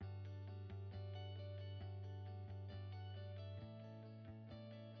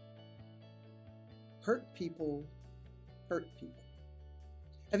Hurt people hurt people.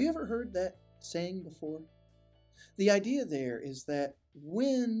 Have you ever heard that saying before? The idea there is that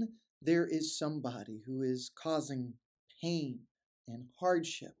when there is somebody who is causing pain and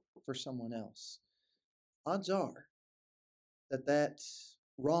hardship for someone else, odds are that that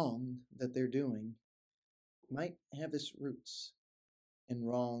wrong that they're doing might have its roots in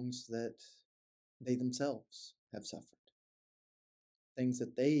wrongs that they themselves have suffered. Things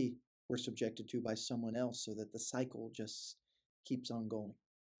that they were subjected to by someone else, so that the cycle just keeps on going.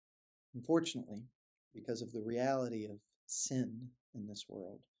 Unfortunately, because of the reality of sin in this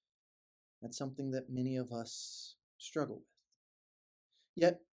world, that's something that many of us struggle with.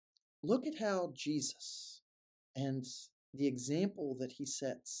 Yet, look at how Jesus and the example that he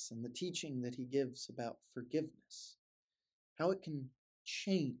sets and the teaching that he gives about forgiveness, how it can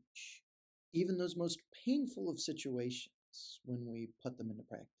change even those most painful of situations when we put them into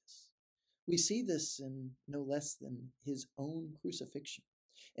practice. We see this in no less than his own crucifixion.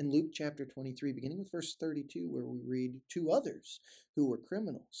 In Luke chapter 23, beginning with verse 32, where we read, 2 others who were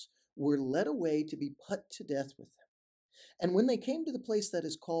criminals were led away to be put to death with him. And when they came to the place that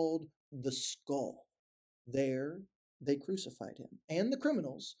is called the Skull, there they crucified him, and the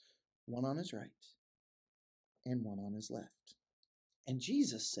criminals, one on his right and one on his left. And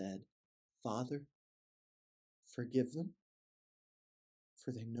Jesus said, Father, forgive them,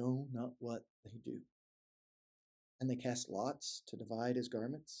 for they know not what they do. And they cast lots to divide his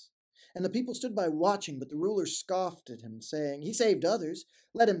garments. And the people stood by watching, but the ruler scoffed at him, saying, He saved others.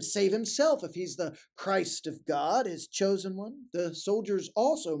 Let him save himself if he's the Christ of God, his chosen one. The soldiers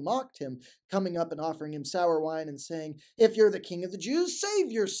also mocked him, coming up and offering him sour wine and saying, If you're the king of the Jews,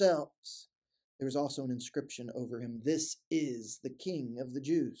 save yourselves. There was also an inscription over him, This is the King of the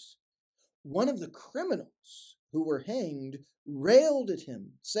Jews. One of the criminals who were hanged railed at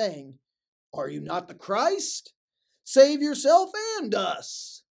him, saying, Are you not the Christ? Save yourself and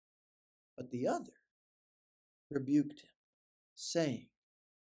us. But the other rebuked him, saying,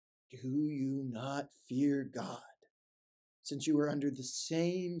 Do you not fear God, since you are under the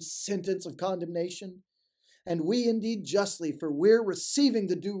same sentence of condemnation? And we indeed justly, for we're receiving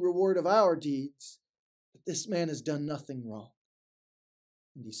the due reward of our deeds. But this man has done nothing wrong.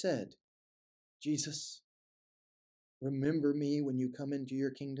 And he said, Jesus, remember me when you come into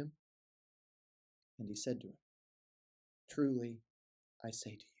your kingdom. And he said to him, Truly, I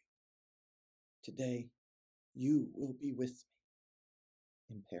say to you, today you will be with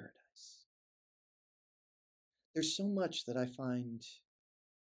me in paradise. There's so much that I find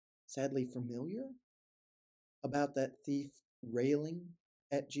sadly familiar about that thief railing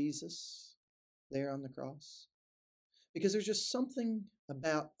at Jesus there on the cross. Because there's just something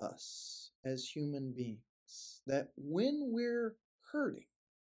about us as human beings that when we're hurting,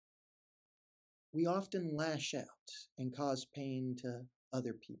 we often lash out and cause pain to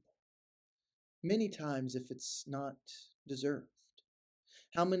other people. Many times if it's not deserved.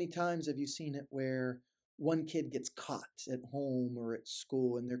 How many times have you seen it where one kid gets caught at home or at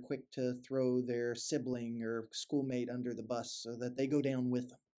school and they're quick to throw their sibling or schoolmate under the bus so that they go down with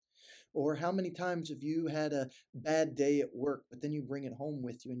them? Or how many times have you had a bad day at work, but then you bring it home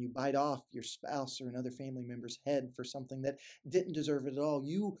with you and you bite off your spouse or another family member's head for something that didn't deserve it at all?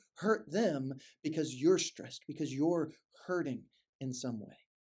 You hurt them because you're stressed, because you're hurting in some way.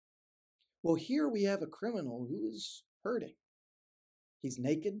 Well, here we have a criminal who is hurting. He's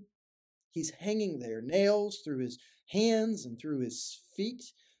naked. He's hanging there, nails through his hands and through his feet.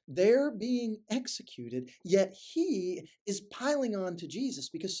 They're being executed, yet he is piling on to Jesus,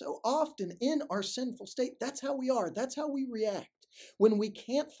 because so often in our sinful state, that's how we are. That's how we react. When we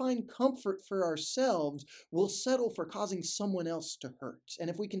can't find comfort for ourselves, we'll settle for causing someone else to hurt. And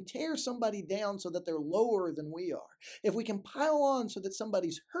if we can tear somebody down so that they're lower than we are, if we can pile on so that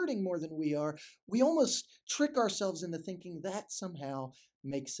somebody's hurting more than we are, we almost trick ourselves into thinking that somehow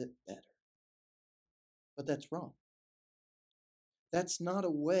makes it better. But that's wrong. That's not a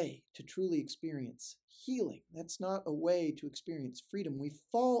way to truly experience healing. That's not a way to experience freedom. We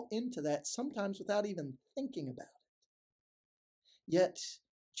fall into that sometimes without even thinking about it. Yet,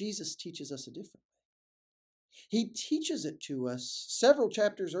 Jesus teaches us a different way. He teaches it to us several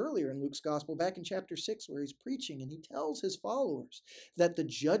chapters earlier in Luke's gospel, back in chapter 6, where he's preaching, and he tells his followers that the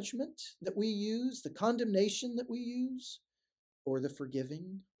judgment that we use, the condemnation that we use, or the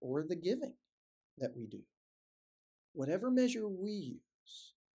forgiving or the giving that we do, whatever measure we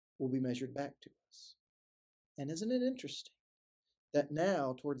use will be measured back to us. And isn't it interesting that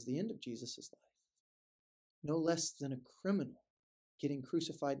now, towards the end of Jesus' life, no less than a criminal getting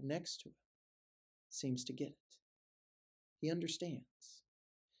crucified next to him seems to get it. He understands.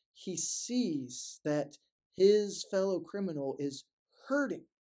 he sees that his fellow criminal is hurting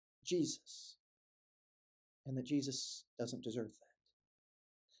Jesus and that Jesus doesn't deserve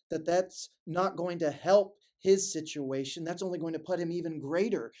that. That's not going to help his situation. That's only going to put him even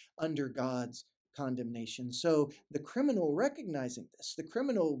greater under God's condemnation. So the criminal recognizing this, the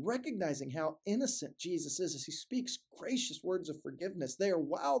criminal recognizing how innocent Jesus is as he speaks gracious words of forgiveness there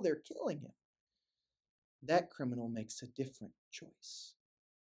while they're killing him, that criminal makes a different choice.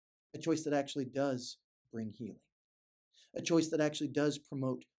 A choice that actually does bring healing. A choice that actually does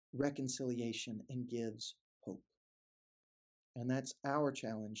promote reconciliation and gives hope. And that's our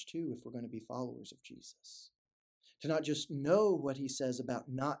challenge too, if we're going to be followers of Jesus. To not just know what he says about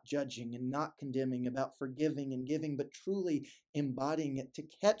not judging and not condemning, about forgiving and giving, but truly embodying it, to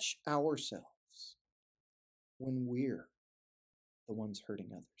catch ourselves when we're the ones hurting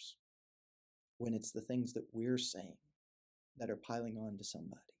others. When it's the things that we're saying that are piling on to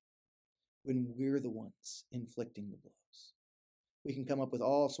somebody. When we're the ones inflicting the blows. We can come up with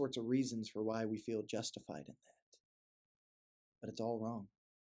all sorts of reasons for why we feel justified in that. But it's all wrong.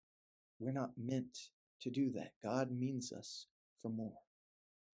 We're not meant to do that. God means us for more.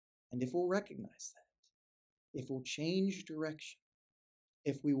 And if we'll recognize that, if we'll change direction,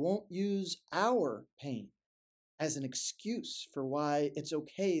 if we won't use our pain as an excuse for why it's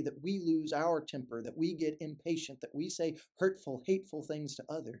okay that we lose our temper, that we get impatient, that we say hurtful, hateful things to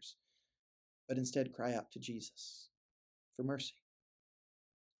others, but instead cry out to Jesus for mercy.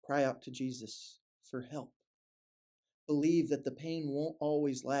 Cry out to Jesus for help. Believe that the pain won't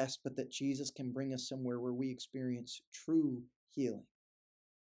always last, but that Jesus can bring us somewhere where we experience true healing.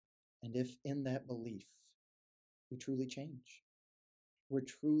 And if in that belief we truly change, we're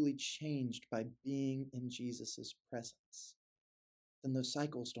truly changed by being in Jesus' presence, then those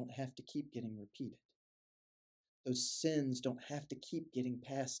cycles don't have to keep getting repeated. Those sins don't have to keep getting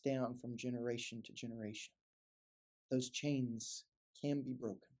passed down from generation to generation. Those chains can be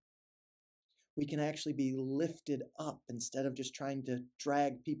broken. We can actually be lifted up instead of just trying to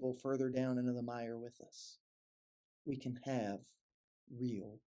drag people further down into the mire with us. We can have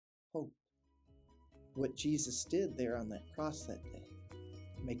real hope. What Jesus did there on that cross that day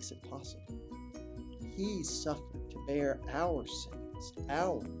makes it possible. He suffered to bear our sins,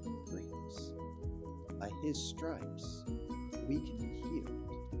 our griefs. By his stripes, we can be healed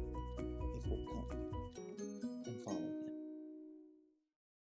if we'll come.